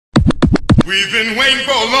We've been waiting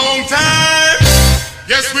for a long time.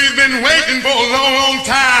 Yes, we've been waiting for a long, long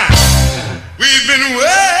time. We've been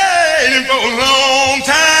waiting for a long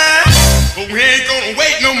time. But we ain't gonna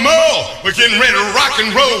wait no more. We're getting ready to rock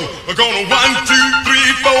and roll. We're gonna 1, 2,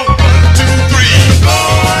 3, 4. 1, 2, 3. The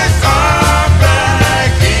boys are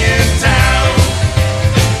back in town.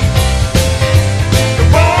 The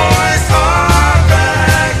boys are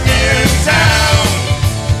back in town.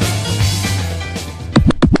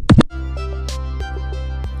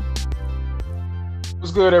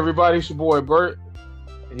 What's good, everybody? It's your boy Bert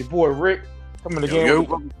and your boy Rick coming again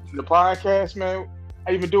with the podcast, man.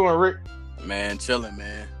 How you been doing, Rick? Man, chilling,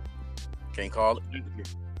 man. Can't call it.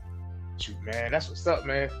 Shoot, man, that's what's up,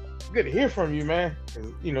 man. Good to hear from you, man.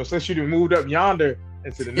 You know, since you done moved up yonder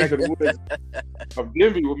into the neck of the woods of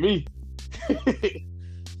Denby with me,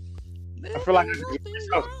 I feel like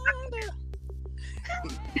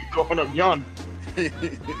going up yonder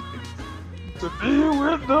to be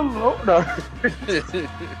with the Lord.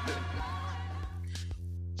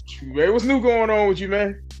 Shoot, man, what's new going on with you,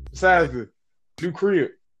 man? Besides the new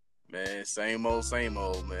crib. Man, same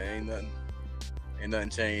old, man. Ain't nothing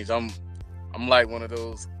changed. I'm like one of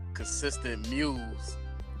those consistent mules.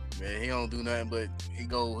 Man, he don't do nothing but he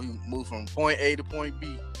move from point A to point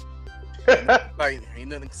B. Ain't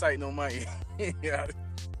nothing exciting on my end.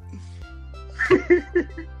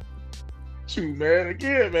 Shoot, man.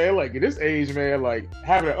 Again, man, like at this age, man, like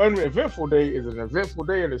having an uneventful day is an eventful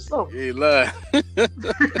day in itself. Yeah, lie.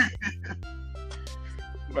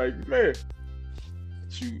 Like, man.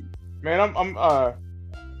 Shoot. Man, I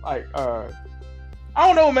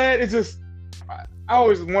don't know, man. It's just I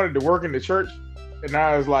always wanted to work in the church, and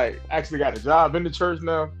now it's like actually got a job in the church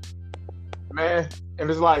now, man. And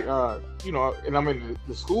it's like you know, and I'm in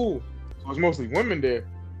the school, so it's mostly women there.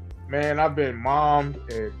 Man, I've been mommed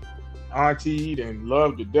and auntied and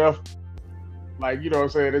loved to death. Like, you know what I'm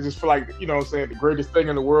saying? I just feel like, you know what I'm saying, the greatest thing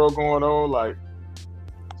in the world going on. Like,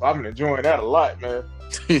 so I've been enjoying that a lot, man.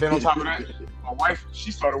 Then on top of that, my wife,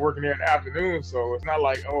 she started working there in the afternoon, so it's not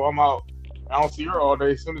like, oh, I'm out, I don't see her all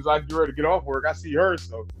day. As soon as I get ready to get off work, I see her.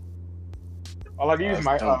 So all I need is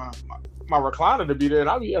my recliner to be there, and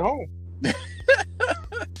I'll be at home.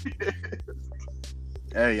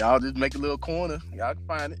 Hey, y'all just make a little corner. Y'all can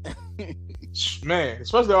find it. Man,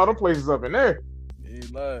 especially all them places up in there. Yeah,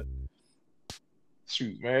 love.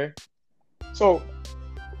 Shoot, man. So,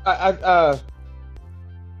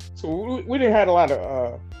 so we didn't have a lot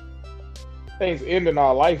of things end in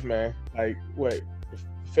our life, man. Like what? The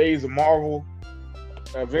phase of Marvel,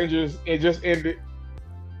 Avengers, it just ended.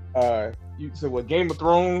 You said what? Game of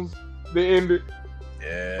Thrones, they ended.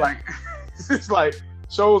 Yeah. Like it's like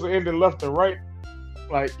shows are ending left and right.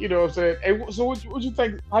 Like, you know what I'm saying? Hey, so what you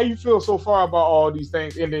think? How you feel so far about all these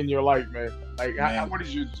things ending in your life, man? Like, man, what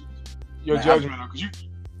is your man, judgment on? Because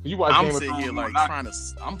you watch Game of Thrones. I'm sitting here like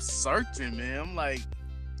I'm searching, man. I'm like,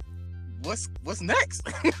 what's next?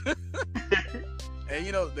 And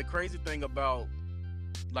you know, the crazy thing about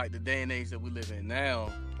like the day and age that we live in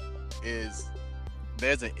now is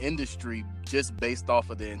there's an industry just based off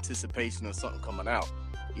of the anticipation of something coming out.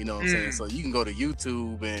 You know what I'm saying? So you can go to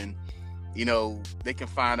YouTube and, you know, they can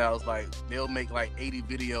find out, it's like they'll make like 80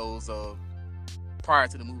 videos of prior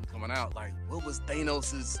to the movie coming out, like what was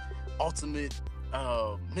Thanos's ultimate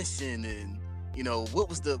mission, and you know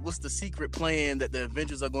what's the secret plan that the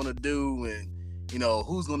Avengers are going to do, and you know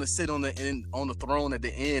who's going to sit on the throne at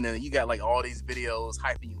the end, and you got like all these videos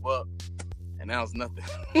hyping you up, and now it's nothing.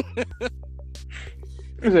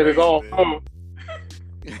 It's all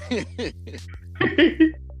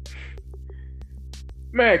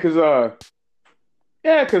man, cause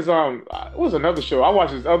it was another show. I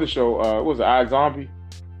watched this other show. It was iZombie.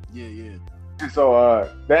 Yeah. And so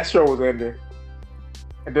that show was ending,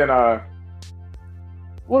 and then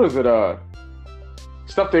what is it?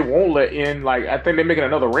 Stuff they won't let in. Like I think they're making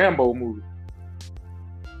another Rambo movie.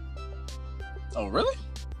 Oh really?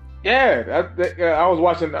 Yeah, I was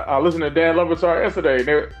watching. Listening to Dan Levitar yesterday. And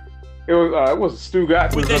it was Stu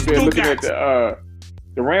Gatz was up there looking at the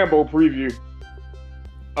Rambo preview.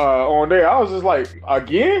 On there, I was just like,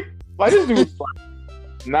 again? Like, this dude's like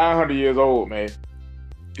 900 years old, man.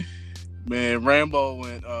 Man, Rambo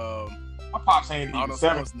and my pops ain't even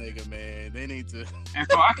 7. Nigga, man. They need to. And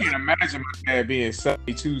so I can't imagine my dad being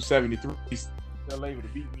 72, 73. He's still able to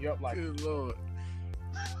beat me up like. Good Lord.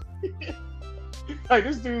 Like,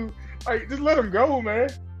 this dude, like, just let him go, man.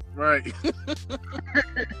 Right.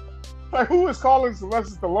 Like, who is calling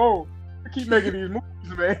Sylvester Stallone to keep making these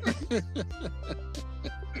movies, man?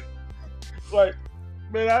 Like,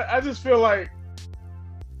 man, I just feel like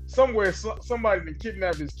somewhere somebody to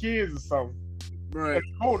kidnap his kids or something. Right.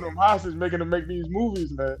 Holding them hostage, making them make these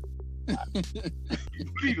movies, man. You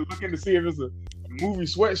need to look in to see if it's a movie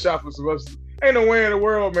sweatshop or something. Ain't no way in the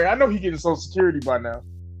world, man. I know he getting Social Security by now.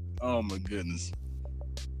 Oh my goodness.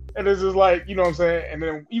 And it's just like, you know what I'm saying? And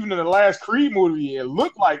then even in the last Creed movie, it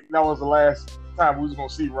looked like that was the last time we was going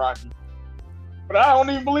to see Rocky. But I don't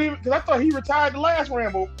even believe it, because I thought he retired the last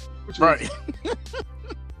Rambo. Right.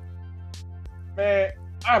 Man,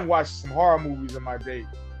 I've watched some horror movies in my day.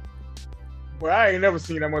 But I ain't never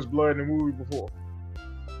seen that much blood in a movie before.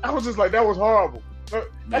 I was just like, that was horrible.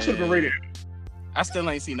 That should have been rated. I still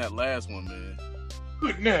ain't seen that last one, man.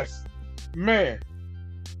 Goodness. Man.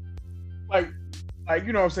 Like,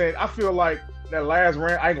 you know what I'm saying? I feel like that last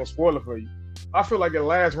I ain't gonna spoil it for you. I feel like the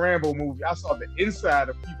last Rambo movie, I saw the inside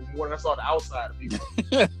of people more than I saw the outside of people.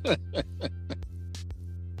 And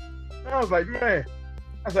I was like, man,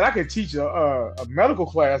 I said I could teach a medical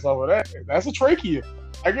class over that. That's a trachea.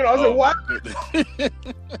 Like, you know, I said, what?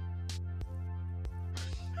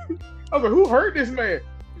 I was like, who hurt this man?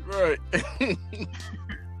 Right.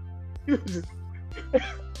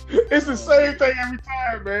 It's the same thing every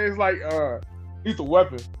time, man. It's like Lethal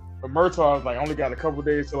Weapon. But Murtaugh's like, only got a couple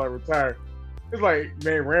days till I retire. It's like,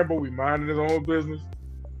 man, Rambo be minding his own business.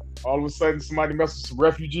 All of a sudden, somebody messes with some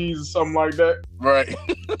refugees or something like that. Right.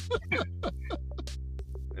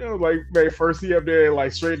 You know, like, man, first he up there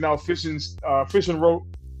like straightening out fishing rope.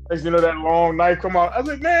 Next, you know, that long knife come out. I was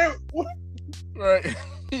like, man, what? Right.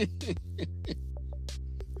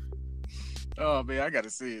 Oh man, I gotta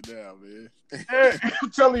see it now, man. Man, I'm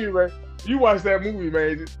telling you, man. You watch that movie,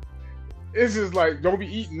 man. It's just like, don't be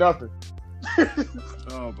eating nothing.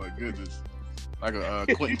 Oh my goodness, like a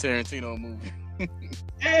Quentin Tarantino movie.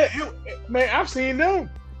 Yeah, man, I've seen them,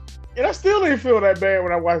 and I still didn't feel that bad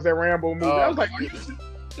when I watched that Rambo movie. I was like,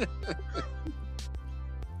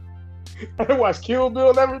 I watched Kill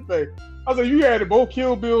Bill and everything. I was like, you had both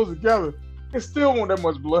Kill Bills together. It still wasn't that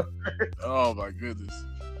much blood. Oh my goodness.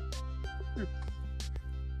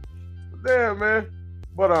 Yeah, man.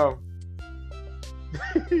 But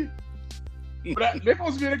but they're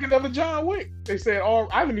supposed to be making another John Wick. They said, I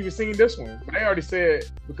haven't even seen this one, but they already said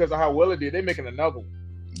because of how well it did, they're making another one.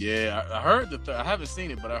 Yeah, I heard I haven't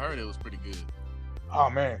seen it, but I heard it was pretty good. Oh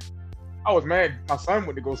man, I was mad. My son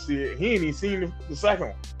went to go see it. He ain't even seen the second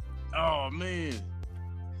one. Oh man,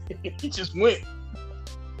 he just went.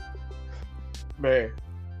 Man,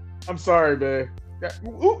 I'm sorry, man.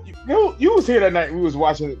 You was here that night. We was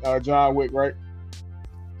watching John Wick, right?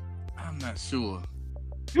 I'm not sure.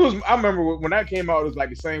 I remember when that came out. It was like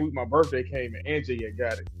the same week my birthday came, and Angie had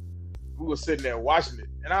got it. We were sitting there watching it,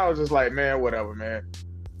 and I was just like, man, whatever, man.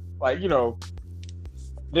 Like, you know,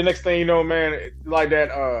 the next thing you know, man, like that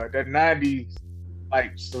 90s,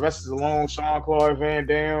 like Sylvester Stallone, Jean-Claude Van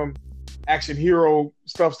Damme, action hero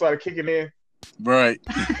stuff started kicking in. Right.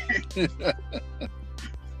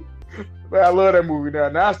 Man, I love that movie now.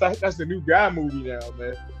 Now that's the new guy movie now,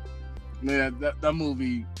 man. Man, that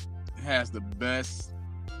movie has the best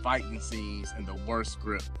fighting scenes and the worst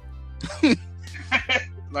script.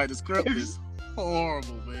 Like, the script is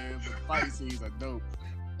horrible, man. The fight scenes are dope.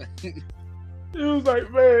 It was like,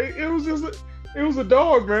 man, it was a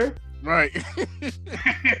dog, man. Right.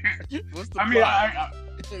 What's the plot?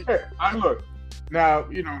 I look now.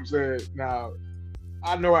 You know what I'm saying. Now,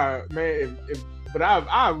 I know man. But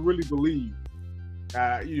I really believe.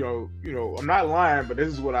 You know, I'm not lying, but this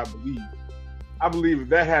is what I believe. I believe if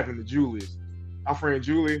that happened to Julius, our friend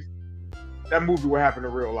Julius, that movie would happen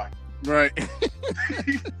in real life. Right.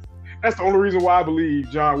 That's the only reason why I believe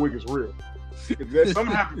John Wick is real. If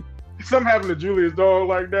something happened to Julius' dog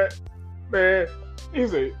like that, man, he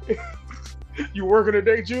said, "You working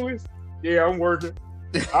today, Julius?" "Yeah, I'm working."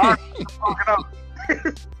 "All right, I'm fucking up."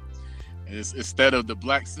 Instead of the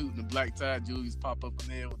black suit and the black tie, Julius pop up in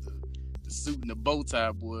there with the suit and the bow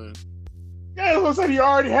tie, boy. Yeah, that's what I said. He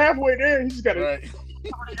already halfway there. He just got right.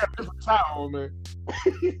 He already got a different tie on, man.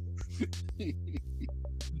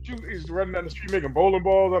 He's running down the street making bowling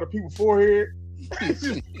balls out of people's forehead.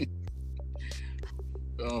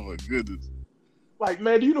 Oh my goodness! Like,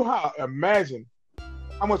 man, do you know imagine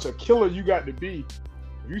how much a killer you got to be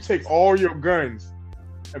if you take all your guns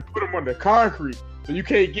and put them on the concrete so you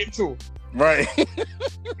can't get to them? Right.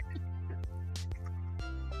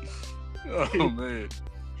 Oh man.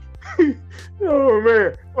 Oh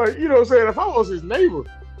man. Like, you know what I'm saying? If I was his neighbor.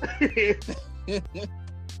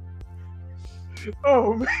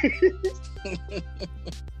 Oh man.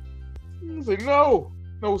 He's like, no,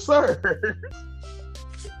 sir.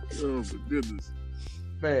 Oh my goodness.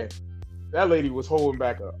 Man, that lady was holding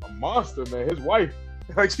back a monster, man. His wife,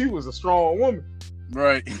 like, she was a strong woman.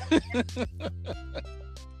 Right.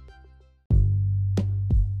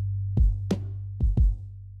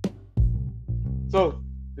 So,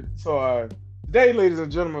 today, ladies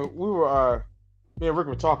and gentlemen, me and Rick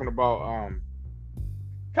were talking about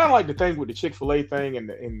kind of like the thing with the Chick-fil-A thing and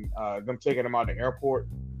them taking them out of the airport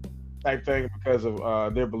type thing because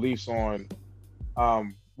of their beliefs on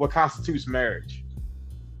what constitutes marriage.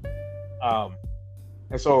 And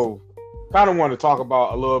so, kind of want to talk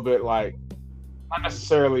about a little bit like not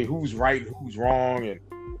necessarily who's right, who's wrong, and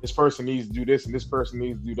this person needs to do this and this person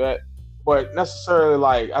needs to do that, but necessarily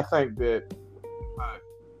like I think that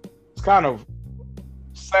it's kind of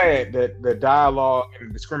sad that the dialogue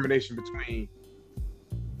and discrimination between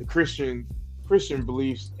the Christian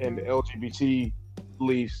beliefs and the LGBT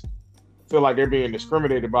beliefs feel like they're being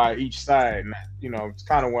discriminated by each side. And, it's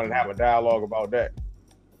kind of wanted to have a dialogue about that.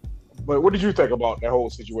 But what did you think about that whole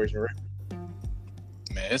situation, Rick?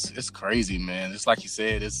 Man, it's crazy, man. It's like you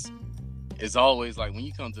said, it's always like when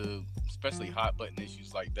you come to especially hot button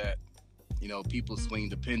issues like that, people swing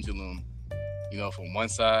the pendulum, from one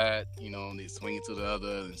side, and they swing it to the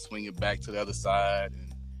other and swing it back to the other side. And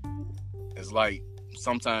it's like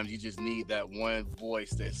sometimes you just need that one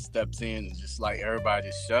voice that steps in and just like everybody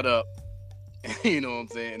just shut up. You know what I'm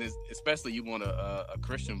saying? And especially you want a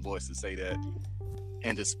Christian voice to say that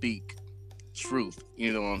and to speak truth.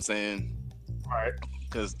 You know what I'm saying? Right.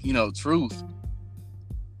 Because, truth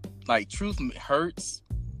hurts,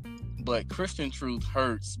 but Christian truth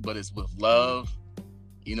hurts, but it's with love.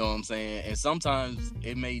 You know what I'm saying? And sometimes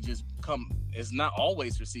it may just it's not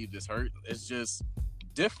always received as hurt. It's just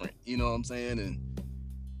different. You know what I'm saying?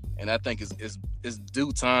 And I think it's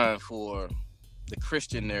due time for the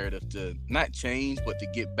Christian narrative to not change, but to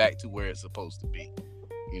get back to where it's supposed to be.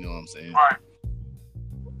 You know what I'm saying? Right.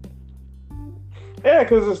 Yeah,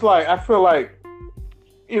 because it's like, I feel like,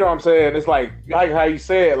 you know what I'm saying? It's like how you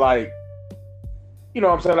said, like, you know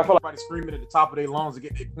what I'm saying? I feel like everybody's screaming at the top of their lungs to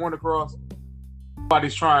get their point across.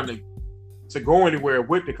 Nobody's trying to go anywhere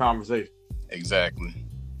with the conversation. Exactly.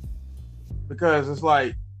 Because it's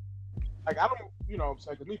like I don't, you know what I'm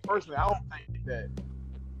saying? To me personally, I don't think that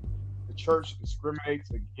the church discriminates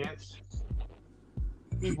against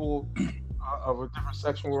people of a different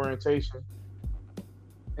sexual orientation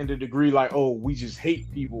in the degree like, oh, we just hate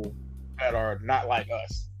people that are not like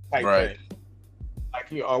us type right. thing. Like,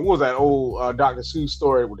 what was that old Dr. Seuss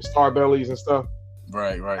story with the Starbellies and stuff?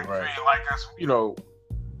 Right. Like us,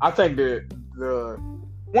 I think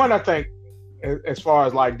I think as far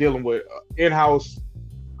as like dealing with in-house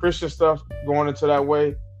Christian stuff going into that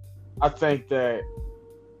way, I think that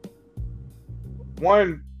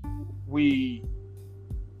one, we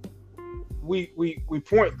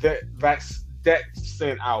point that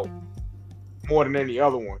sin out more than any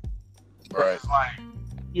other one. Right. It's like,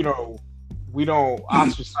 we don't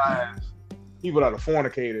ostracize people that are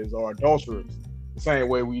fornicators or adulterers the same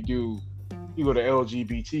way we do people in the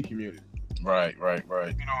LGBT community. Right. You know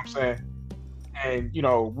what I'm saying? And,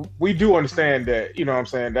 we do understand that,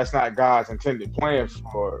 that's not God's intended plan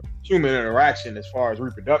for human interaction as far as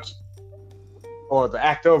reproduction or the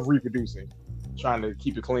act of reproducing, trying to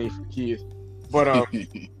keep it clean for the kids. But,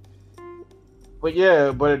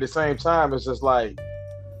 but at the same time, it's just like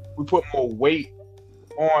we put more weight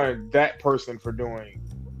on that person for doing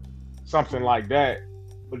something like that.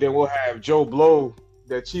 But then we'll have Joe Blow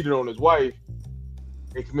that cheated on his wife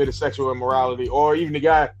and committed sexual immorality, or even the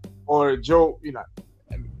guy, or Joe,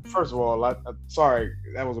 first of all, I'm sorry,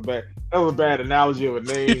 that was a bad analogy of a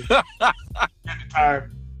name at the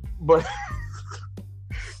time, but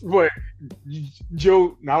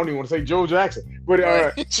Joe, I don't even want to say Joe Jackson, but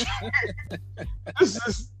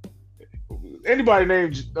anybody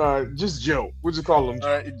named just Joe, we'll just call him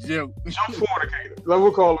Joe Fornicator. Like,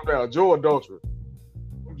 we'll call him now Joe Adulterer.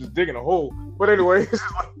 I'm just digging a hole, but anyway, it's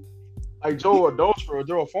like Joe Adulterer, or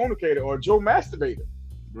Joe Fornicator, or Joe Masturbator.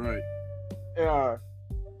 Right. You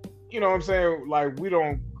know what I'm saying? Like, we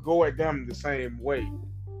don't go at them the same way.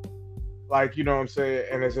 Like, you know what I'm saying?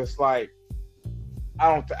 And it's just like,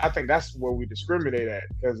 I think that's where we discriminate at,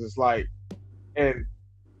 because it's like, and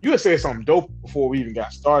you had said something dope before we even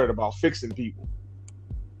got started about fixing people.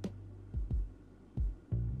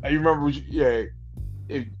 You remember?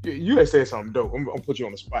 If you had said something dope. I'm gonna put you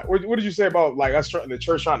on the spot. What did you say about like us the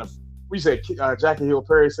church trying to? We said Jackie Hill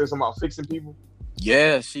Perry said something about fixing people.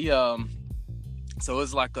 Yeah, she so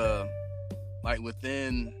it's like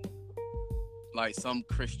within like some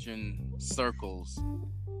Christian circles,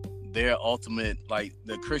 their ultimate, like,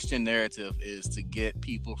 the Christian narrative is to get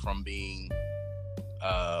people from being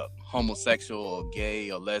homosexual or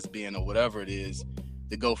gay or lesbian or whatever it is,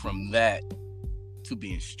 to go from that to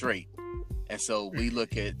being straight. And so we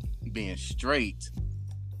look at being straight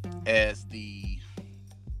as the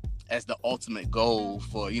ultimate goal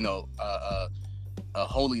for, a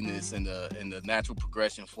holiness and the natural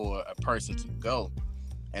progression for a person to go,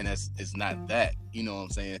 and it's not that, you know what I'm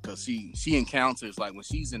saying? Because she encounters, like, when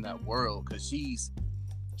she's in that world, because she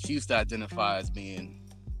used to identify as being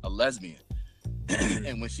a lesbian,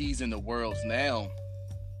 and when she's in the worlds now,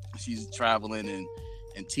 she's traveling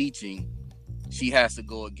and teaching, she has to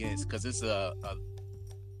go against, because it's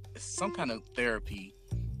it's some kind of therapy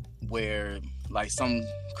where, like, some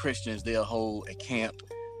Christians, they'll hold a camp,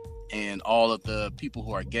 and all of the people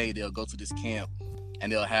who are gay, they'll go to this camp,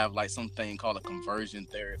 and they'll have, like, something called a conversion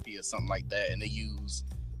therapy or something like that, and they use,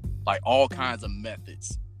 like, all kinds of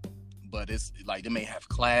methods. But it's like they may have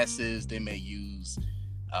classes, they may use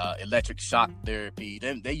electric shock therapy,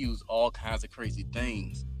 they use all kinds of crazy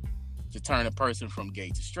things to turn a person from gay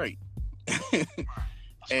to straight.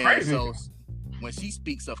 And crazy. So when she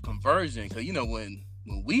speaks of conversion, because, you know, when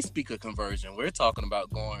we speak of conversion, we're talking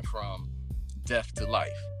about going from death to life.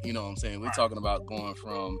 You know what I'm saying? We're talking about going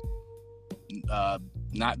from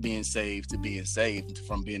not being saved to being saved,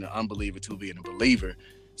 from being an unbeliever to being a believer.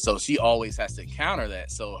 So she always has to counter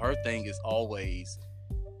that. So her thing is always,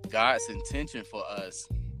 God's intention for us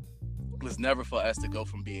was never for us to go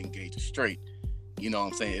from being gay to straight. You know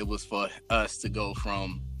what I'm saying? It was for us to go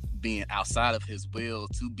from being outside of his will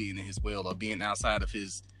to being in his will, or being outside of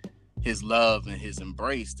his love and his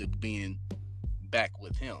embrace to being back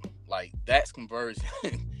with him. Like, that's conversion.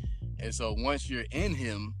 And so once you're in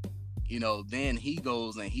him, you know, then he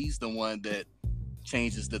goes and he's the one that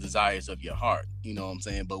changes the desires of your heart. You know what I'm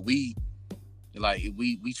saying? But we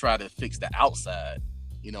try to fix the outside,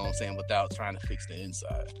 you know what I'm saying, without trying to fix the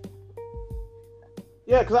inside.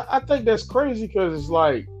 Yeah, because I think that's crazy, because it's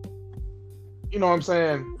like, you know what I'm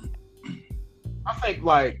saying? I think,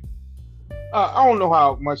 like, I don't know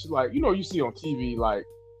how much, like, you know, you see on TV, like,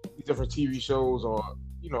 these different TV shows, or,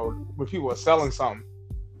 you know, when people are selling something,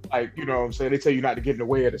 like, you know what I'm saying, they tell you not to get in the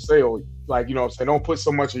way of the sale. Like, you know what I'm saying, don't put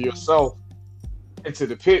so much of yourself into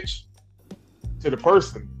the pitch to the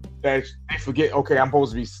person that they forget, okay, I'm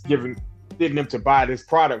supposed to be getting them to buy this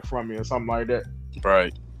product from me or something like that.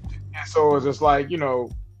 Right. And so it's just like, you know,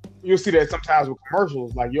 you'll see that sometimes with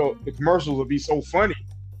commercials, like, the commercials will be so funny,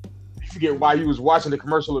 you forget why you was watching the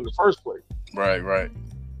commercial in the first place. Right.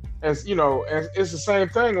 And, you know, and it's the same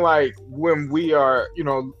thing, like, when we are, you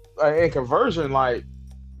know, in conversion, like,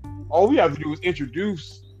 all we have to do is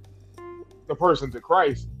introduce the person to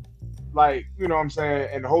Christ. Like, you know what I'm saying?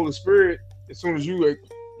 And the Holy Spirit, as soon as you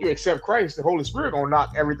accept Christ, the Holy Spirit gonna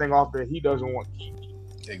knock everything off that he doesn't want to keep.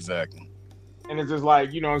 Exactly. And it's just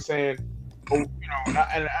like, you know what I'm saying? You know,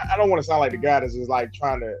 and I don't want to sound like the guy that's just like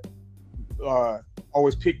trying to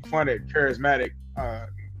always pick fun at charismatic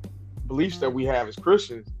beliefs that we have as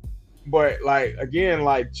Christians. But, like, again,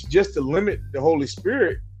 like, just to limit the Holy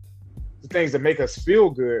Spirit to things that make us feel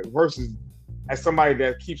good versus as somebody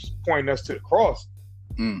that keeps pointing us to the cross.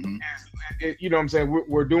 Mm-hmm. You know what I'm saying?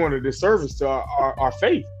 We're doing a disservice to our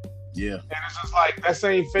faith. Yeah. And it's just like that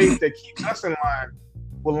same faith that keeps us in line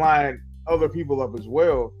will line other people up as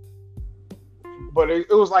well. But it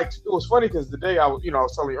was funny because the day I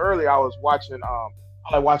was telling you earlier, I was watching I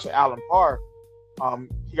like watching Alan Parr.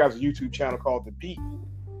 He has a YouTube channel called The Beat,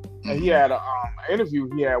 and he had an interview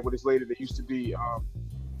he had with this lady that used to be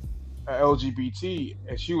LGBT,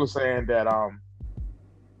 and she was saying that a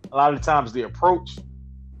lot of the times the approach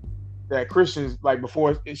that Christians, like,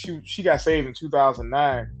 before she got saved in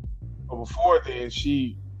 2009, but before then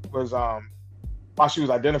she was while she was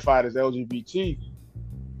identified as LGBT,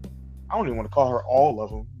 I don't even want to call her all of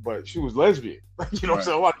them, but she was lesbian. You know what I'm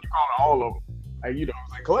saying? Why do you call her all of them? Like, you know,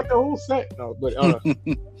 it's like, collect the whole set. No, but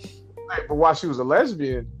but while she was a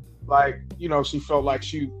lesbian, like, you know, she felt like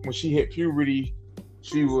when she hit puberty,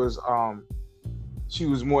 she was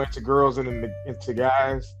more into girls than into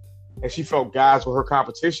guys, and she felt guys were her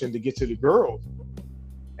competition to get to the girls.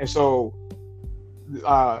 And so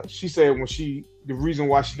she said the reason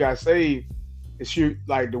why she got saved is she,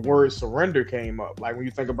 like, the word surrender came up. Like, when you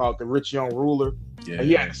think about the rich young ruler, and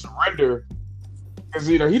he had to surrender because,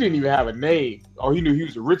 you know, he didn't even have a name. Or he knew he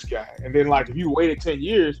was a rich guy. And then, like, if you waited 10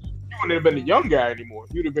 years, you wouldn't have been the young guy anymore.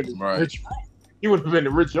 You'd have been the rich ruler. He wouldn't have been the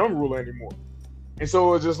rich young ruler anymore. And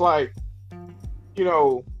so it's just like, you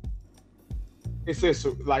know, it says,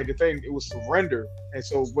 like, the thing, it was surrender. And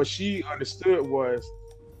so what she understood was,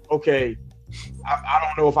 okay, I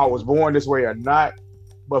don't know if I was born this way or not,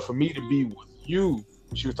 but for me to be with you,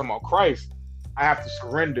 when she was talking about Christ, I have to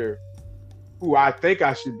surrender who I think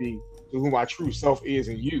I should be to who my true self is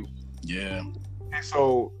in you. Yeah. And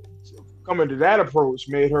so coming to that approach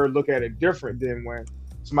made her look at it different than when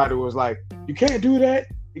somebody was like, you can't do that,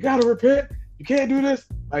 you gotta repent, you can't do this.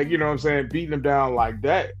 Like, you know what I'm saying, beating them down like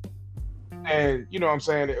that. And you know what I'm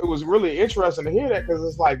saying? It was really interesting to hear that because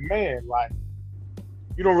it's like, man, like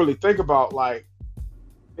you don't really think about like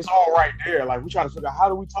it's all right there. Like we trying to figure out how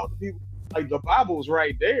do we talk to people? Like the Bible's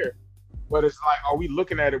right there. But it's like, are we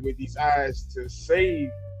looking at it with these eyes to save,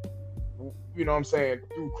 you know what I'm saying,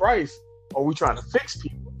 through Christ? Or are we trying to fix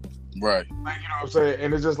people? Right. Like, you know what I'm saying?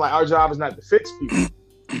 And it's just like our job is not to fix people.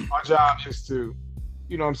 Our job is to,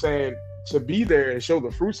 you know what I'm saying, to be there and show the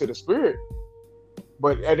fruits of the Spirit.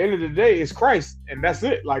 But at the end of the day, it's Christ, and that's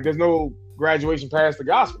it. Like, there's no graduation past the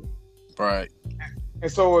gospel. Right. And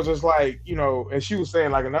so it's just like, you know, and she was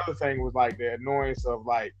saying, like, another thing was like the annoyance of,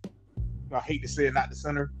 like, I hate to say it, not the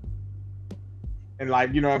sinner. And,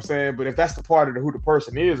 like, you know what I'm saying? But if that's the part of who the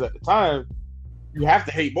person is at the time, you have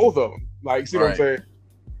to hate both of them. Like, see what I'm saying?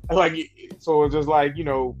 Like, so it's just like, you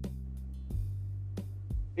know,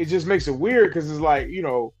 it just makes it weird because it's like, you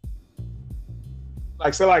know,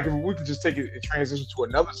 like, say, like, if we could just take it and transition to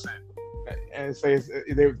another sin and say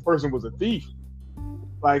the person was a thief,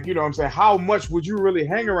 like, you know what I'm saying, how much would you really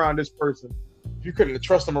hang around this person if you couldn't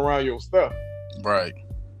trust them around your stuff? Right.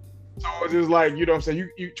 So it's just like, you know what I'm saying,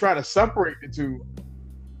 you try to separate the two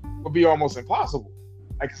would be almost impossible.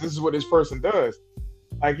 Like, this is what this person does.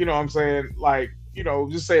 Like, you know what I'm saying, like, you know,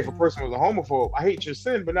 just say if a person was a homophobe, I hate your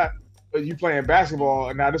sin, but you playing basketball,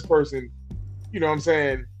 and now this person, you know what I'm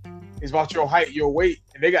saying, is about your height, your weight,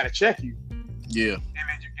 and they got to check you. Yeah.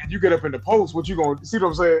 And you get up in the post, what you going to, see what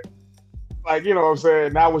I'm saying? Like, you know what I'm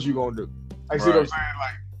saying, now what you going to do? Like, see what I'm saying?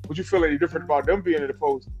 Like, would you feel any different about them being in the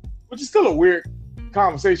post? Which is still a weird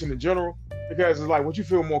conversation in general, because it's like, would you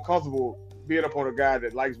feel more comfortable being up on a guy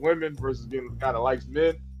that likes women versus being a guy that likes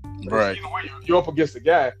men? Right. Either way, you're up against the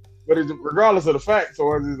guy. But it's, regardless of the fact,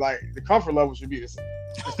 so it's like the comfort level should be the same.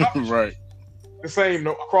 Right. The same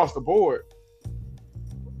across the board.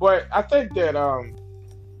 But I think that,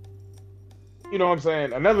 you know what I'm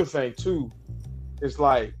saying, another thing too is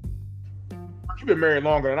like, you've been married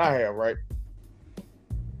longer than I have, right?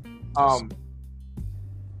 I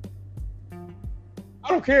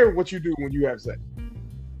don't care what you do when you have sex.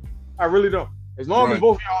 I really don't. As long as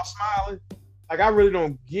both of y'all smiling, like, I really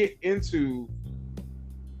don't get into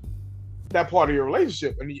that part of your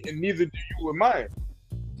relationship, and neither do you with mine.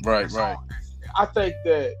 Right, so right. I think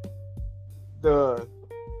that the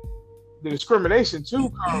discrimination too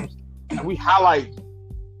comes, and we highlight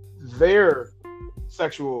their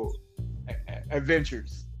sexual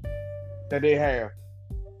adventures that they have.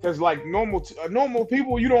 Because like normal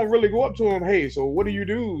people, you don't really go up to them, hey, so what do you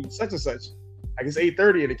do, such and such? Like, it's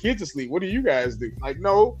 8:30 and the kids asleep. What do you guys do? Like,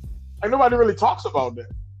 no, like nobody really talks about that.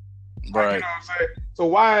 Right. Like, you know what I'm saying? So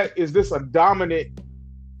why is this a dominant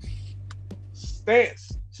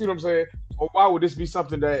stance? See what I'm saying? Or why would this be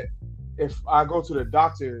something that if I go to the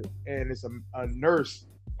doctor and it's a nurse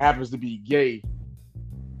happens to be gay,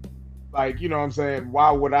 like, you know what I'm saying, why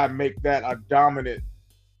would I make that a dominant,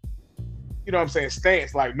 you know what I'm saying,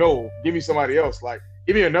 stance? Like, no, give me somebody else. Like,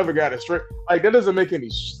 give me another guy that's straight. Like, that doesn't make any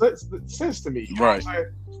sense to me. You know what I'm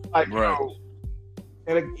saying? Like, you know,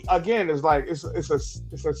 and again, it's like it's a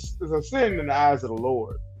sin in the eyes of the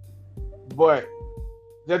Lord, but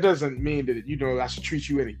that doesn't mean that, you know, I should treat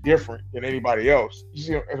you any different than anybody else. You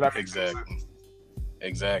see, if that makes sense.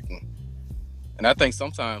 Exactly. And I think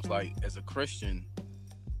sometimes, like, as a Christian,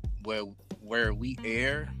 where we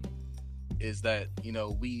err is that, you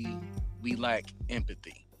know, we lack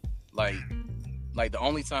empathy. Like the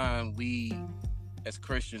only time we, as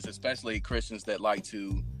Christians, especially Christians that like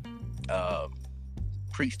to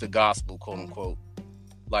preach the gospel, quote unquote,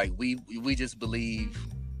 like we just believe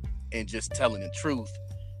in just telling the truth,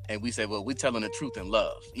 and we say, well, we're telling the truth in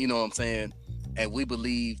love, you know what I'm saying? And we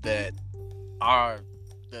believe that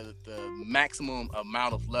the maximum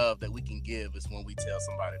amount of love that we can give is when we tell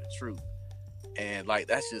somebody the truth. And like,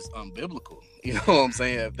 that's just unbiblical, you know what I'm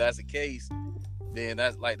saying? If that's the case, then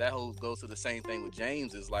that's like, that whole goes to the same thing with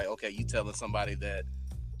James. Is like, okay, you telling somebody that,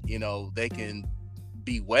 you know, they can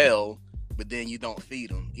be well, but then you don't feed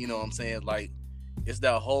them, you know what I'm saying? Like, it's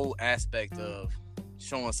that whole aspect of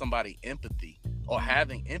showing somebody empathy or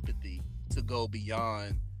having empathy to go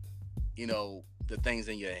beyond, you know, the things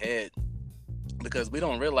in your head, because we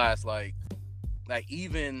don't realize like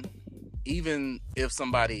even if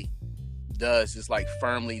somebody does just like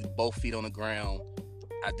firmly both feet on the ground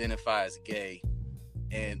identify as gay,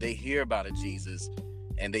 and they hear about a Jesus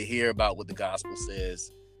and they hear about what the gospel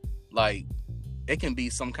says, like, it can be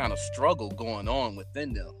some kind of struggle going on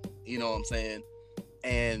within them, you know what I'm saying?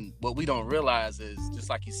 And what we don't realize is, just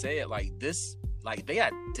like you said, like, this, like, they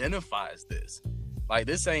identify as this. Like,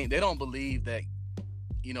 this ain't, they don't believe that,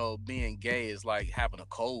 you know, being gay is like having a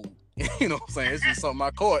cold. You know what I'm saying? It's just something I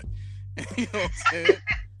caught. You know what I'm saying?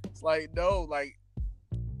 It's like, no,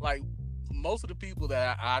 like most of the people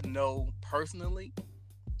that I know personally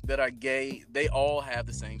that are gay, they all have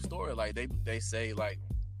the same story. Like they say like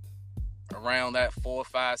around that 4,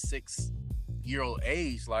 5, 6-year-old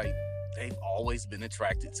age, like they've always been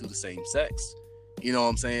attracted to the same sex. You know what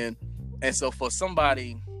I'm saying? And so for us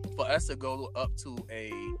to go up to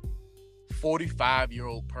a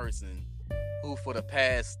 45-year-old person who for the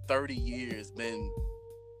past 30 years been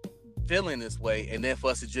feeling this way, and then for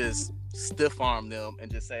us to just stiff arm them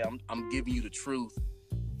and just say I'm giving you the truth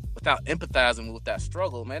without empathizing with that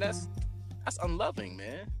struggle, man, that's unloving,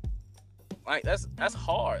 man. Like that's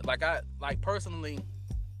hard. Like I personally,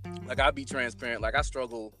 like I'll be transparent, like I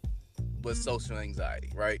struggle with social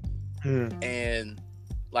anxiety, right? And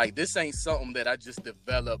like this ain't something that I just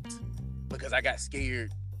developed because I got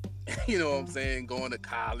scared, you know what I'm saying, going to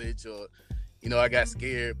college, or you know, I got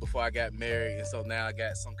scared before I got married, and so now I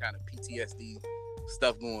got some kind of PTSD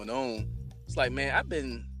stuff going on. It's like, man, I've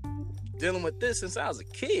been dealing with this since I was a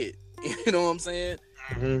kid. You know what I'm saying?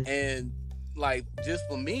 And like, just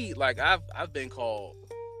for me, like I've been called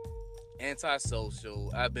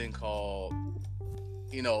antisocial. I've been called,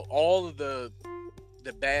 you know, all of the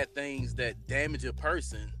bad things that damage a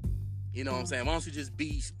person. You know what I'm saying? Why don't you just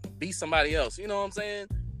be somebody else? You know what I'm saying?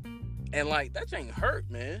 And like that ain't hurt,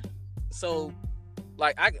 man. So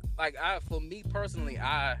like I for me personally,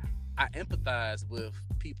 I empathize with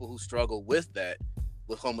people who struggle with that,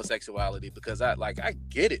 with homosexuality, because I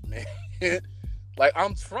get it, man. Like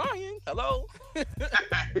I'm trying. Hello.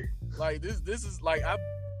 Like this is like I've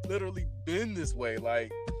literally been this way.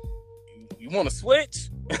 Like you want to switch?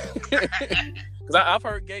 Because I've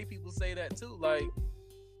heard gay people say that too.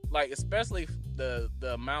 Like especially the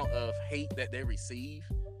amount of hate that they receive.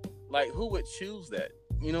 Like who would choose that?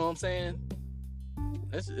 You know what I'm saying?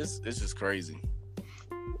 It's just crazy.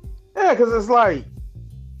 Yeah, because it's like,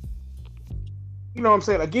 you know what I'm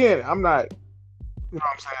saying? Again, I'm not, you know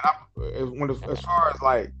what I'm saying? As far as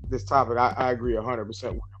like this topic, I agree 100% with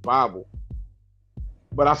the Bible.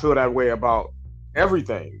 But I feel that way about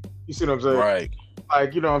everything. You see what I'm saying? Right.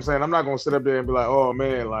 Like, you know what I'm saying? I'm not going to sit up there and be like, oh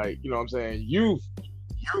man, like, you know what I'm saying? You're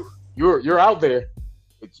out there.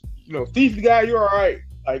 But, you know, thief guy, you're all right.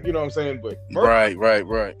 Like, you know what I'm saying? But right.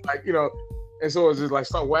 Like, you know, and so it's just like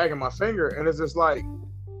start wagging my finger, and it's just like,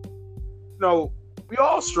 you know, we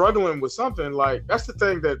all struggling with something. Like that's the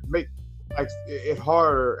thing that make like it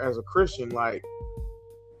harder as a Christian. Like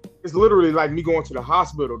it's literally like me going to the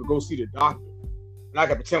hospital to go see the doctor, and I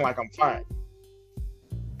can pretend like I'm fine.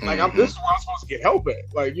 Like this is where I'm supposed to get help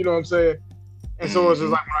at. Like, you know what I'm saying? And so it's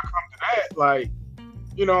just like when I come to that, like,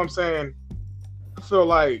 you know what I'm saying? I feel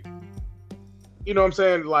like, you know what I'm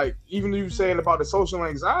saying? Like, even you saying about the social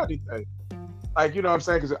anxiety thing, like, you know what I'm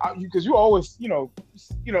saying? Because you always, you know,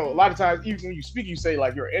 a lot of times, even when you speak, you say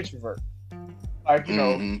like you're an introvert. Like, you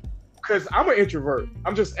know, because I'm an introvert.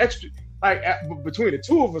 I'm just extra. Like between the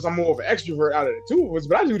two of us, I'm more of an extrovert out of the two of us.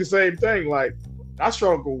 But I do the same thing. Like I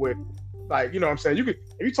struggle with, like, you know what I'm saying? If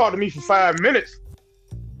you talk to me for 5 minutes,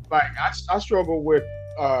 like I struggle with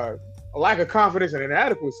a lack of confidence and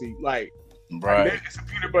inadequacy. Like, right. It's a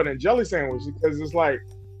peanut butter and jelly sandwich, because it's like,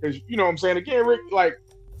 because you know what I'm saying? Again, Rick, like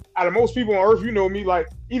out of most people on earth, you know me, like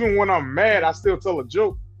even when I'm mad, I still tell a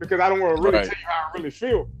joke because I don't want to really tell you how I really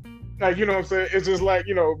feel. Like, you know what I'm saying? It's just like,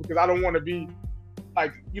 you know, because I don't want to be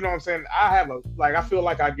like, you know what I'm saying? I feel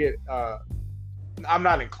like I get, I'm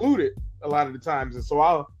not included a lot of the times. And so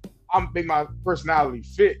I'll make my personality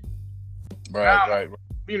fit. Right.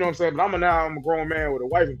 You know what I'm saying? But I'm a grown man with a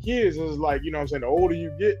wife and kids. It's like, you know what I'm saying? The older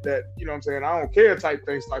you get, that, you know what I'm saying? I don't care type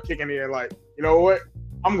things start kicking in. Like, you know what?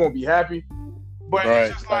 I'm going to be happy. But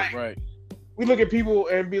it's just like, we look at people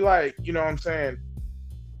and be like, you know what I'm saying?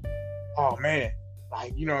 Oh man,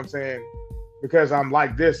 like, you know what I'm saying? Because I'm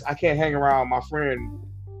like this, I can't hang around my friend,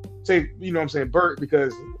 say, you know what I'm saying, Bert,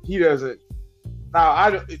 because he doesn't. Now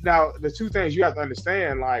the two things you have to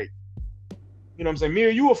understand, like, you know what I'm saying? Me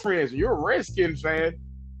and you are friends. You're a Redskins fan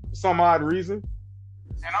for some odd reason,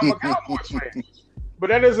 and I'm a Cowboys fan. But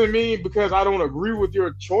that doesn't mean because I don't agree with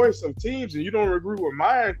your choice of teams and you don't agree with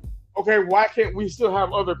mine, okay, why can't we still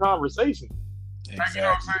have other conversations? Exactly. Like, you know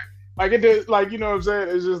what I'm saying? Like it does, like, you know what I'm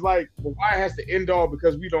saying? It's just like, well, why it has to end all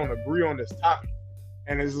because we don't agree on this topic?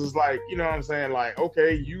 And it's just like, you know what I'm saying? Like,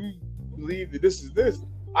 okay, you believe that this is this.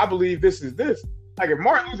 I believe this is this. Like if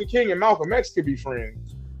Martin Luther King and Malcolm X could be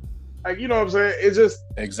friends, like, you know what I'm saying? It's just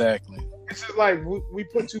exactly. It's just like we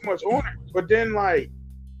put too much on it. But then, like,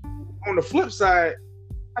 on the flip side,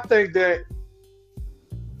 I think that,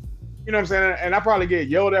 you know what I'm saying? And I probably get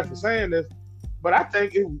yelled at for saying this, but I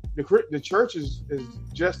think the church is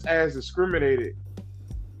just as discriminated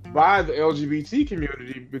by the LGBT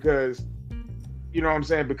community because, you know what I'm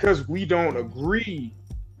saying, because we don't agree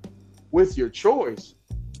with your choice.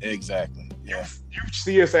 Exactly. Yeah. You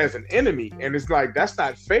see us as an enemy, and it's like that's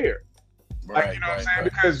not fair. Right. Like, you know what I'm right, saying? right.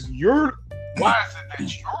 Because why is it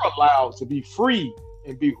that you're allowed to be free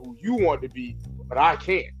and be who you want to be, but I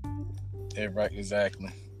can't? Yeah, right. Exactly.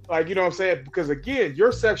 Like, you know what I'm saying? Because again,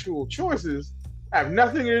 your sexual choices have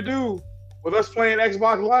nothing to do with us playing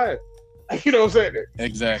Xbox Live. Like, you know what I'm saying?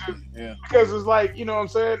 Exactly. Yeah. Because it's like, you know what I'm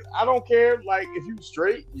saying? I don't care, like, if you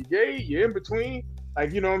straight, you gay, you're in between.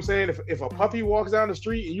 Like, you know what I'm saying? If a puppy walks down the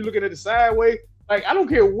street and you looking at the sideways, like, I don't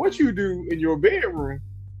care what you do in your bedroom.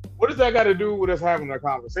 What does that got to do with us having a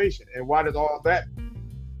conversation? And why does all that,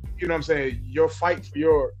 you know what I'm saying, your fight for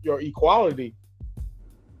your equality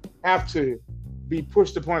have to be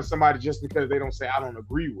pushed upon somebody just because they don't say, I don't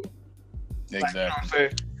agree with it? Exactly. Like, you know what I'm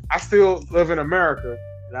saying? I still live in America,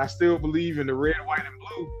 and I still believe in the red, white, and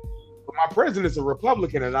blue, but my president's a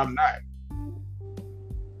Republican, and I'm not.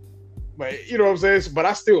 But, you know what I'm saying? But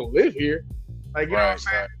I still live here. Like, you know what I'm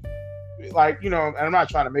saying? Right. Like, you know, and I'm not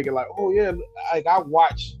trying to make it like, oh, yeah, like, I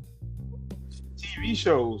watch TV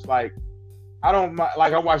shows. Like, I don't,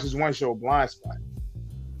 like, I watch this one show, Blind Spot.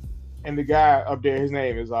 And the guy up there, his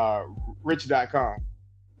name is Rich.com.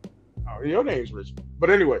 Oh, your name's Rich. But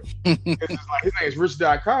anyway, it's just like, his name is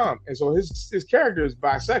Rich.com. And so his character is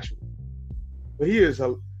bisexual. But he is,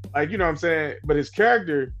 like, you know what I'm saying? But his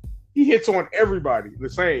character, he hits on everybody the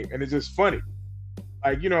same. And it's just funny.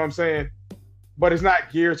 Like, you know what I'm saying? But it's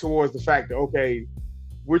not geared towards the fact that, okay,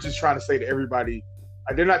 we're just trying to say to everybody,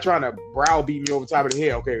 like, they're not trying to browbeat me over the top of the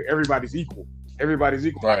head. Okay, everybody's equal. Everybody's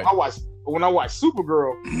equal. Right. When I watch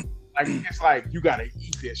Supergirl, like, it's like, you got to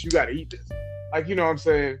eat this. You got to eat this. Like, you know what I'm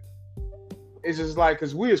saying? It's just like,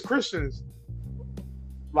 because we as Christians,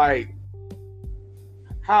 like,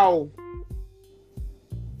 how,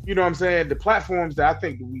 you know what I'm saying, the platforms that I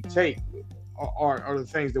think that we take are the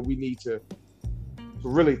things that we need to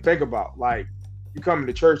really think about. Like, you come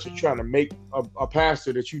to church and trying to make a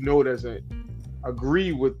pastor that you know doesn't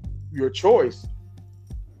agree with your choice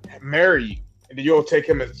marry you, and then you'll take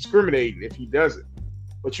him as discriminating if he doesn't.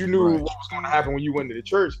 But you knew what was going to happen when you went to the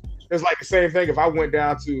church. It's like the same thing if I went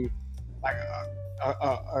down to like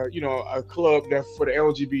a club that for the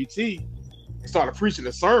LGBT and started preaching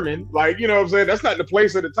a sermon. Like, you know what I'm saying? That's not the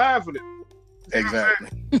place or the time for this. Exactly.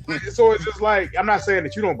 So it's just like, I'm not saying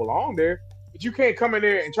that you don't belong there, but you can't come in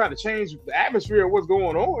there and try to change the atmosphere of what's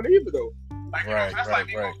going on either, though. Like, right,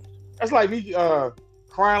 that's like me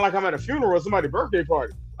crying like I'm at a funeral or somebody's birthday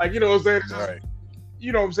party. Like, you know what I'm saying? Just,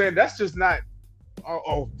 you know what I'm saying? That's just not,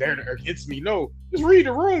 they're against me. No, just read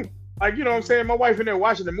the room. Like, you know what I'm saying? My wife in there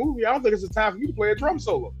watching the movie. I don't think it's a time for me to play a drum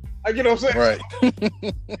solo. Like, you know what I'm saying? Right.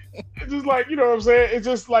 It's just like, you know what I'm saying? It's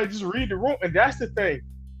just like, just read the room. And that's the thing.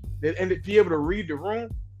 And to be able to read the room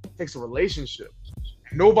takes a relationship.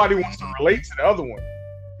 Nobody wants to relate to the other one.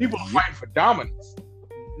 People are fighting for dominance,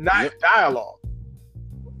 not dialogue.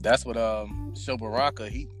 That's what Sho Baraka,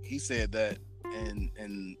 he said that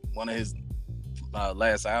in one of his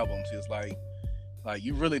last albums. He was like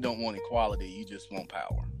you really don't want equality, you just want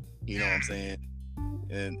power. You know what I'm saying?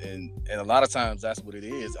 And a lot of times that's what it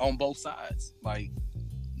is on both sides. Like,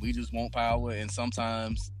 we just want power, and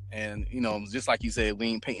sometimes, and you know, just like you said, we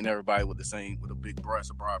ain't painting everybody with a big brush,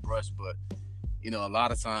 a broad brush, but you know, a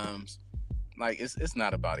lot of times, like, it's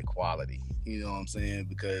not about equality. You know what I'm saying?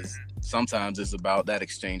 Because sometimes it's about that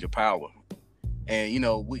exchange of power. And, you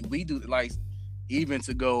know, we do, like, even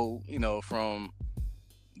to go, you know, from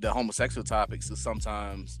the homosexual topics to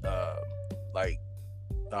sometimes,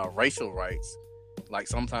 racial rights. Like,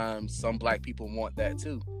 sometimes some black people want that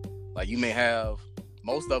too. Like, you may have,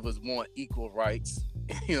 most of us want equal rights.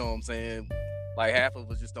 You know what I'm saying? Like, half of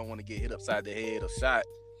us just don't want to get hit upside the head or shot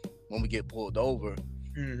when we get pulled over.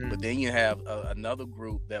 Mm-hmm. But then you have another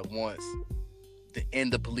group that wants to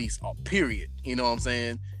end the police, period. You know what I'm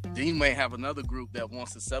saying? Then you may have another group that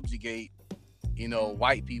wants to subjugate, you know,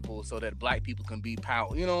 white people so that black people can be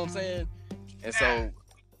power. You know what I'm saying? And so,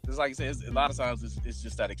 it's like you said, a lot of times it's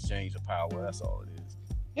just that exchange of power. That's all it is.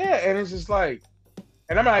 Yeah, and it's just like,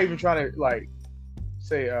 and I'm not even trying to like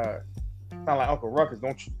say, kind of like Uncle Ruckus,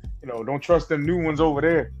 don't trust them new ones over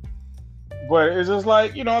there. But it's just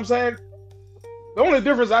like, you know what I'm saying? The only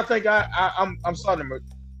difference I think I'm starting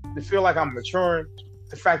to feel like I'm maturing,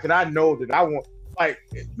 the fact that I know that I want, like,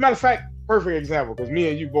 matter of fact, perfect example, because me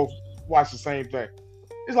and you both watch the same thing.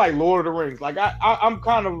 It's like Lord of the Rings. Like, I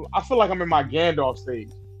feel like I'm in my Gandalf stage.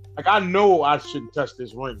 Like, I know I shouldn't touch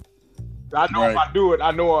this ring. I know if I do it,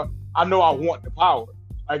 I know I want the power.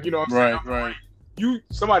 Like, you know what I'm saying? Right.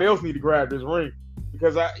 Somebody else need to grab this ring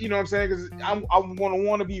because you know what I'm saying? Because I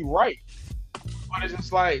want to be right, but it's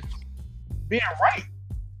just like being right.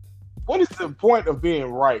 What is the point of being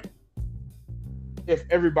right if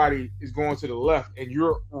everybody is going to the left and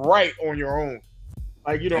you're right on your own?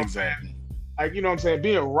 Like, you know what I'm saying? Like, you know what I'm saying?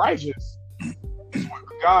 Being righteous is what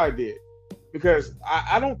God did. Because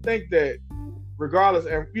I don't think that regardless,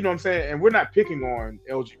 and you know what I'm saying, and we're not picking on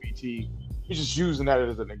LGBT, we're just using that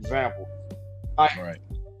as an example. Like, Right.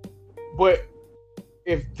 but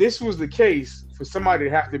if this was the case, for somebody to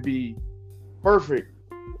have to be perfect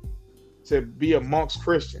to be amongst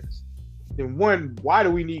Christians, then one, why do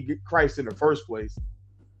we need Christ in the first place?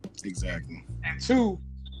 Exactly. And two,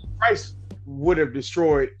 Christ would have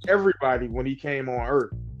destroyed everybody when he came on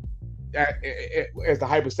earth as the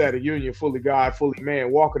hypostatic union, fully God, fully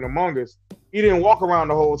man, walking among us. He didn't walk around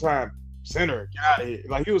the whole time, sinner, get out of here.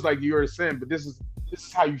 Like, he was like, you're a sin, but this is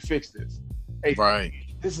how you fix this. Hey, Right.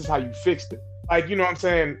 this is how you fixed it. Like, you know what I'm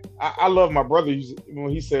saying? I love my brother when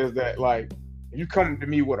he says that, like, if you come to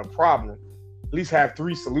me with a problem, at least have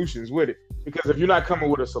 3 solutions with it. Because if you're not coming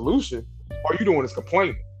with a solution, all you're doing is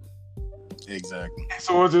complaining. Exactly.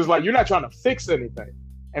 So it's just like, you're not trying to fix anything.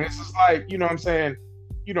 And it's just like, you know what I'm saying?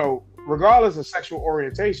 You know, regardless of sexual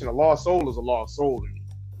orientation, a lost soul is a lost soul to me.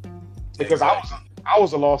 Because I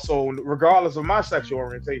was a lost soul regardless of my sexual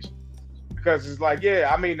orientation. Because it's like, yeah,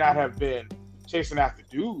 I may not have been chasing after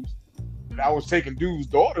dudes, but I was taking dudes'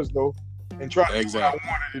 daughters though and trying to do what I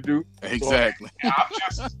wanted to do. Exactly. So, I'm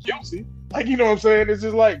just as guilty. Like, you know what I'm saying? It's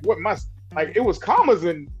just like it was commas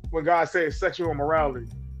in when God said sexual immorality.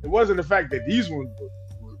 It wasn't the fact that these ones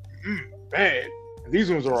were bad. These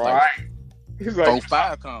ones are all right. He's like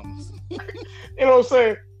 5 commas. You know what I'm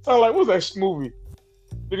saying? Sound like, what's that movie?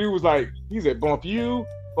 The dude was like, he said, bump you,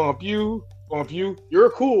 bump you, bump you. You're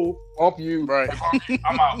cool. Bump you. Right. Bump you.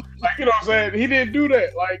 I'm out. Like, you know what I'm saying? He didn't do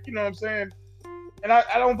that. Like, you know what I'm saying? And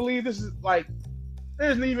I don't believe this is like,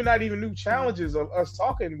 there's not even new challenges of us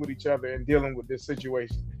talking with each other and dealing with this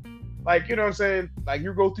situation. Like, you know what I'm saying? Like,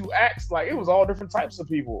 you go through Acts, like, it was all different types of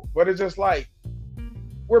people. But it's just like,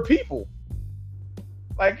 we're people.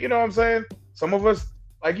 Like, you know what I'm saying? Some of us,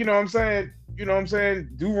 like, you know what I'm saying? You know what I'm saying?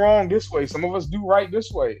 Do wrong this way. Some of us do right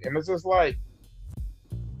this way. And it's just like,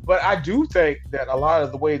 but I do think that a lot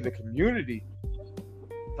of the way the community,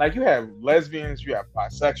 like, you have lesbians, you have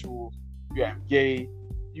bisexuals, you have gay,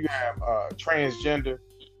 you have transgender,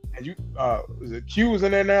 and you, is it Q is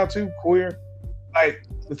in there now too, queer? Like,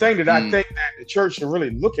 the thing that I think that the church should really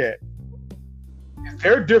look at is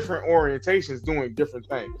their different orientations doing different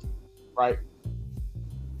things, right?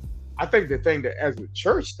 I think the thing that as a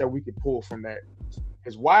church that we could pull from that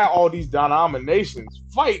is why all these denominations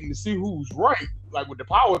fighting to see who's right, like with the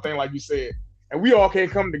power thing, like you said, and we all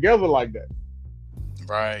can't come together like that.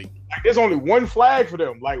 Right. Like, there's only one flag for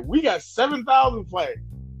them. Like, we got 7,000 flags.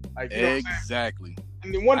 Like, you know exactly.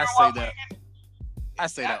 And then I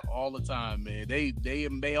say that all the time, man. They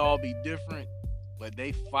may all be different, but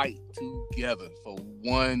they fight together for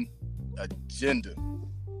one agenda.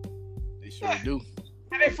 They sure do.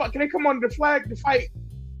 And they come under the flag to fight,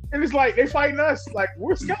 and it's like they fighting us. Like,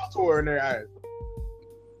 we're Skeletor in their eyes.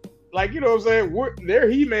 Like, you know what I'm saying? They're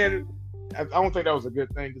He-Man. I don't think that was a good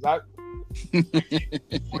thing because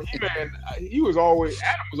He-Man, Adam was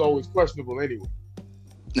always questionable anyway.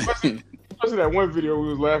 Especially that one video we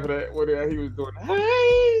was laughing at where he was doing,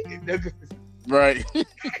 hey, right.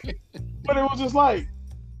 But it was just like,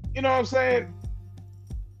 you know what I'm saying?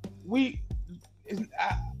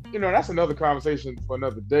 That's another conversation for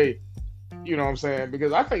another day. You know what I'm saying?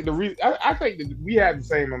 Because I think I think that we have the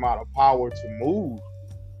same amount of power to move.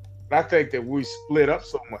 But I think that we split up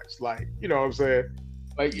so much. Like, you know what I'm saying?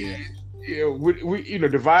 Like, we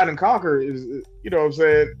divide and conquer is, you know what I'm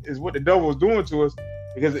saying, is what the devil is doing to us.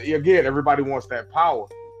 Because again, everybody wants that power.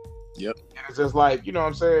 Yep. And it's just like, you know what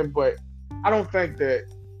I'm saying? But I don't think that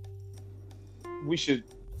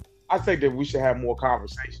I think that we should have more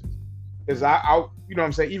conversations. Because I you know what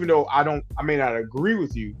I'm saying, even though I may not agree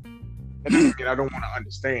with you, that doesn't mean I don't want to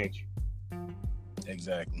understand you.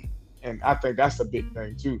 Exactly. And I think that's a big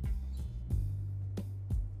thing too.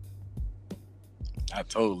 I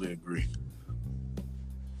totally agree.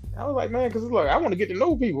 I was like, man, because look, I want to get to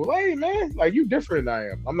know people. Hey, man, like, you different than I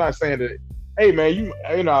am. I'm not saying that, hey, man, you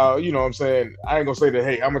know what I'm saying? I ain't going to say that,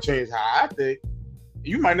 hey, I'm going to change how I think.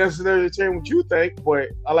 You might necessarily change what you think, but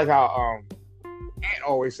I like how Ant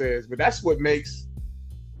always says, but that's what makes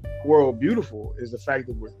the world beautiful, is the fact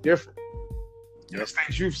that we're different. There's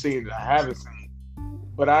things you've seen that I haven't seen.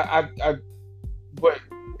 But but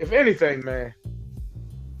if anything, man,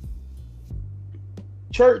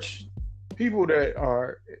 church, people that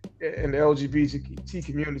are in the LGBT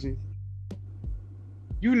community,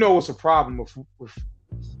 you know it's a problem with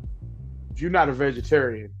if you're not a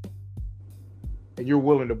vegetarian and you're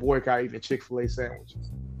willing to boycott eating a Chick-fil-A sandwich.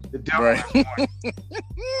 The devil Right. has won.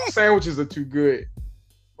 Sandwiches are too good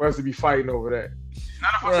for us to be fighting over that.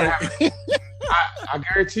 None of us are having it. I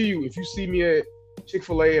guarantee you, if you see me at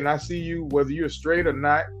Chick-fil-A and I see you, whether you're straight or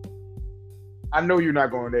not, I know you're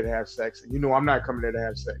not going there to have sex. And you know I'm not coming there to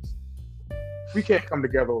have sex. If we can't come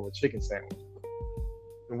together over a chicken sandwich,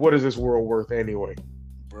 then what is this world worth anyway?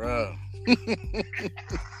 Bruh.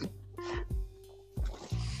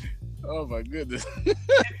 Oh my goodness.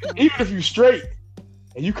 Even if you straight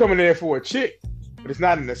and you coming there for a chick, but it's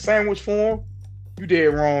not in the sandwich form, you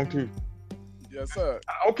dead wrong too. Yes, sir.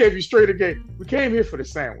 Okay, if you straight again, we came here for the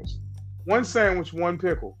sandwich. One sandwich, one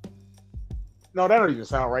pickle. No, that don't even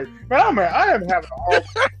sound right. Man, I am having a hard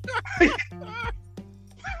time.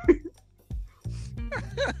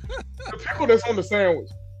 The pickle that's on the sandwich.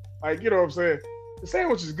 Like, you know what I'm saying? The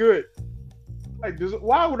sandwich is good. Like,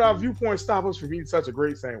 why would our viewpoint stop us from eating such a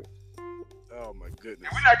great sandwich? Oh my goodness.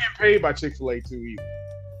 And we're not getting paid by Chick-fil-A too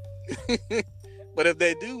either. But if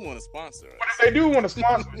they do want to sponsor us, But if they do want to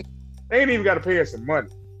sponsor us, they ain't even got to pay us some money.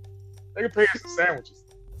 They can pay us some sandwiches.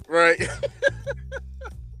 right?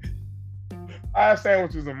 5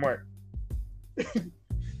 sandwiches a month.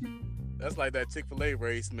 That's like that Chick-fil-A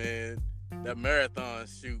race, man. That marathon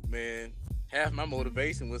shoot, man. Half my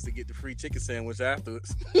motivation was to get the free chicken sandwich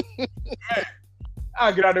afterwards.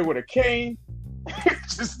 I'll get out there with a cane,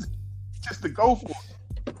 just to go for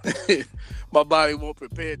it. My body wasn't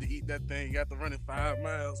prepared to eat that thing after running 5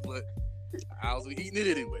 miles, but I was eating it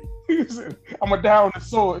anyway. I'm gonna die on the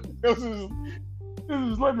sword. This is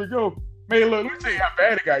let me go. Man, look, let me tell you how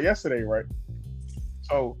bad it got yesterday, right?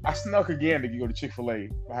 So I snuck again to go to Chick-fil-A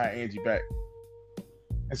behind Angie back.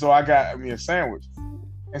 And so I got me a sandwich.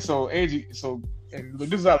 And so Angie, and look,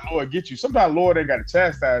 this is how Lord get you. Sometimes Lord ain't got to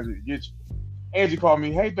chastise you to get you. Angie called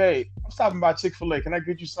me, hey babe, I'm stopping by Chick-fil-A. Can I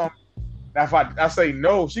get you something? Now if I say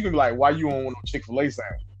no, she can be like, why you don't want no Chick-fil-A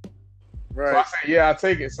sandwich? Right. So I say, yeah, I'll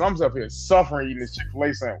take it. So I'm up here suffering eating this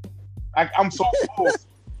Chick-fil-A sandwich. I'm so full.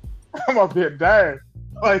 I'm up here dying.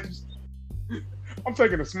 Like, I'm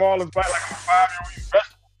taking the smallest bite like I'm a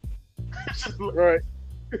 5-year-old vegetable. Right.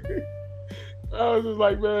 I was just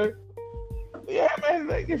like, man, yeah, man,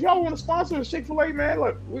 like, if y'all want to sponsor us, Chick-fil-A, man,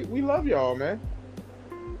 look, we love y'all, man.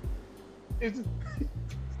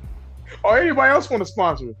 Or anybody else want to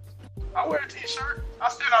sponsor us? I wear a t-shirt. I'll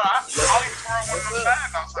even throw one of them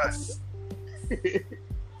signs outside.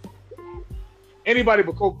 Anybody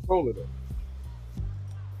but Coca-Cola, though.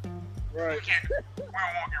 Right. We don't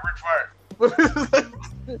want to get Rick fired.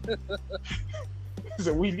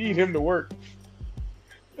 So we need him to work.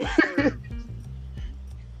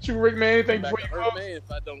 Shoot, Rick, man, anything before you close? Man,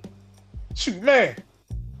 if I don't. Shoot, man.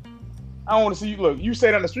 I don't want to see you. Look, you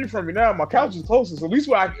stay down the street from me now. My couch is closest. At least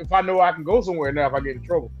if I know I can go somewhere now if I get in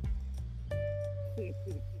trouble.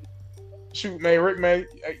 Shoot, man, Rick, man.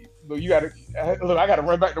 Look, you gotta. Look, I gotta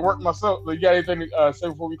run back to work myself. Look, you got anything to say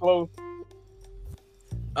before we close?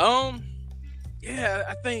 Yeah,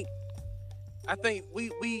 I think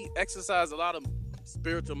we exercise a lot of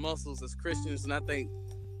spiritual muscles as Christians, and I think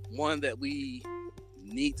one that we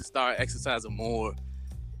need to start exercising more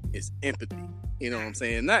is empathy. You know what I'm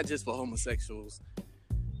saying? Not just for homosexuals,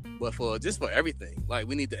 but for everything. Like,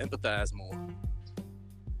 we need to empathize more.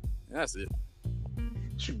 That's it.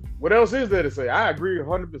 Shoot, what else is there to say? I agree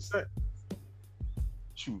 100%.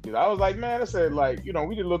 Shoot, cause I was like, man, I said, like, you know,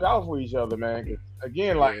 we need to look out for each other, man.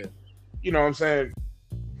 Again, like, Yeah. you know what I'm saying?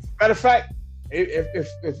 Matter of fact,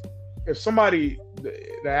 if somebody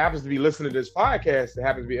that happens to be listening to this podcast that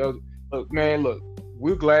happens to be look, man, look,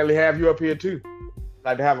 we'll gladly have you up here too.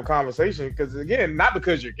 Like to have a conversation, because again, not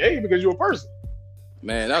because you're gay, because you're a person.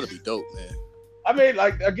 Man, that'd be dope, man. I mean,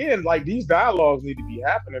 like, again, like, these dialogues need to be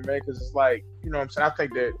happening, man, because it's like, you know what I'm saying? I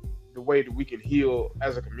think that the way that we can heal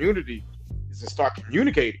as a community is to start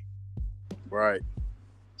communicating. Right.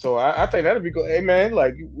 So I think that'd be good. Hey, man,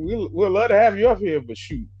 like, we'll love to have you up here, but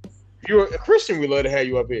shoot, if you're a Christian, we'd love to have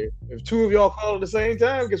you up here. If 2 of y'all call at the same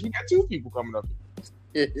time, because we got 2 people coming up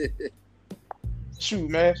here. Shoot,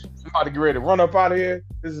 man, I'm about to get ready to run up out of here.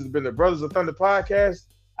 This has been the Brothers of Thunder podcast.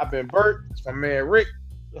 I've been Bert. It's my man Rick.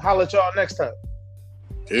 Holla at y'all next time.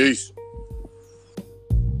 Peace.